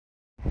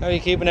How are you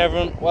keeping,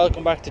 everyone?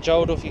 Welcome back to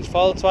Joe Duffy's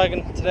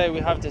Volkswagen. Today we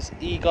have this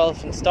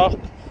e-Golf in stock,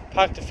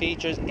 packed of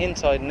features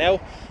inside and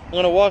out. I'm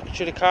going to walk you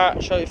through the car,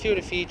 show you a few of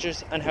the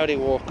features and how they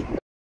work.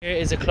 Here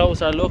is a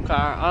closer look at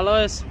our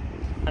alloys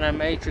and our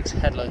matrix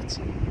headlights.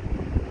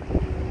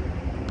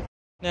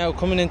 Now,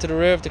 coming into the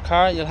rear of the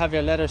car, you'll have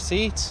your leather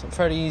seats,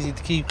 very easy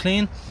to keep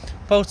clean.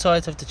 Both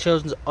sides have the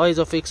children's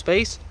ISOFIX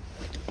space.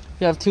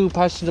 You have two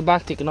passengers in the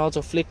back, they can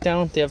also flick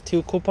down. They have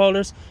two cup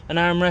holders, an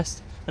armrest,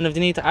 and if they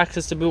need to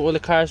access the boot while the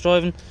car is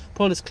driving,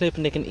 pull this clip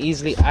and they can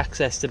easily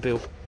access the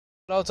boot.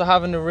 You'll also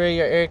have in the rear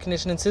your air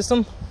conditioning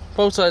system.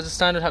 Both sides of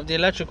standard have the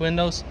electric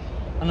windows,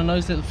 and a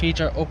nice little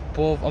feature up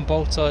above on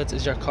both sides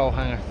is your coat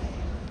hanger.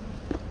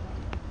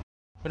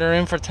 With our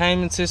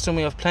infotainment system,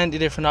 we have plenty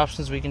of different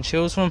options we can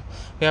choose from.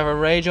 We have a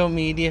radio,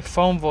 media,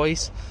 phone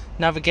voice,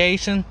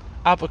 navigation,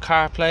 Apple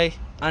CarPlay,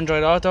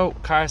 Android Auto,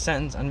 car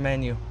settings and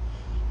menu.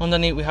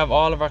 Underneath we have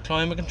all of our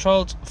climate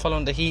controls,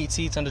 following the heated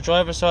seats on the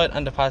driver's side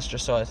and the passenger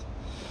side.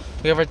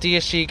 We have our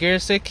DSG gear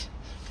stick.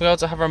 We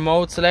also have our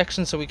mode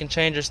selection so we can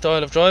change our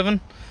style of driving,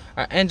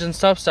 our engine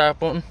stop start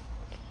button,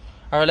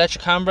 our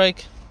electric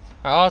handbrake,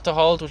 our auto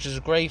hold, which is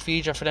a great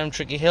feature for them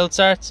tricky hill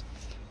starts,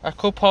 our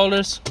cup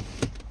holders.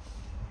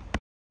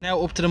 Now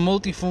up to the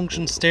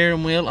multi-function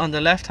steering wheel. On the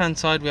left hand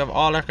side we have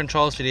all our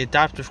controls for the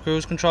adaptive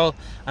cruise control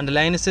and the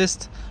lane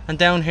assist, and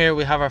down here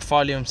we have our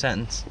volume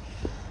settings.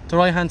 The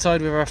right hand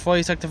side we have our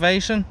voice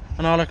activation,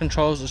 and all our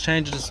controls will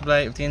change the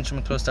display of the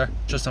instrument cluster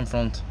just in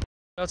front.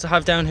 We also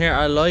have down here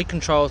our light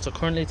control. So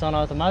currently it's on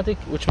automatic,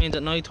 which means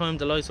at night time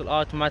the lights will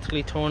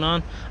automatically turn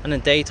on and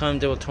in daytime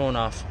they will turn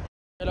off.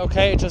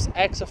 Okay, just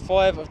exit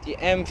 5 of the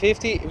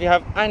M50. If you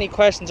have any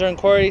questions or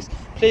inquiries,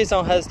 please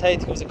don't hesitate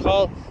to give us a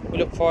call. We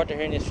look forward to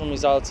hearing you from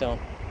us all soon.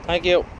 Thank you.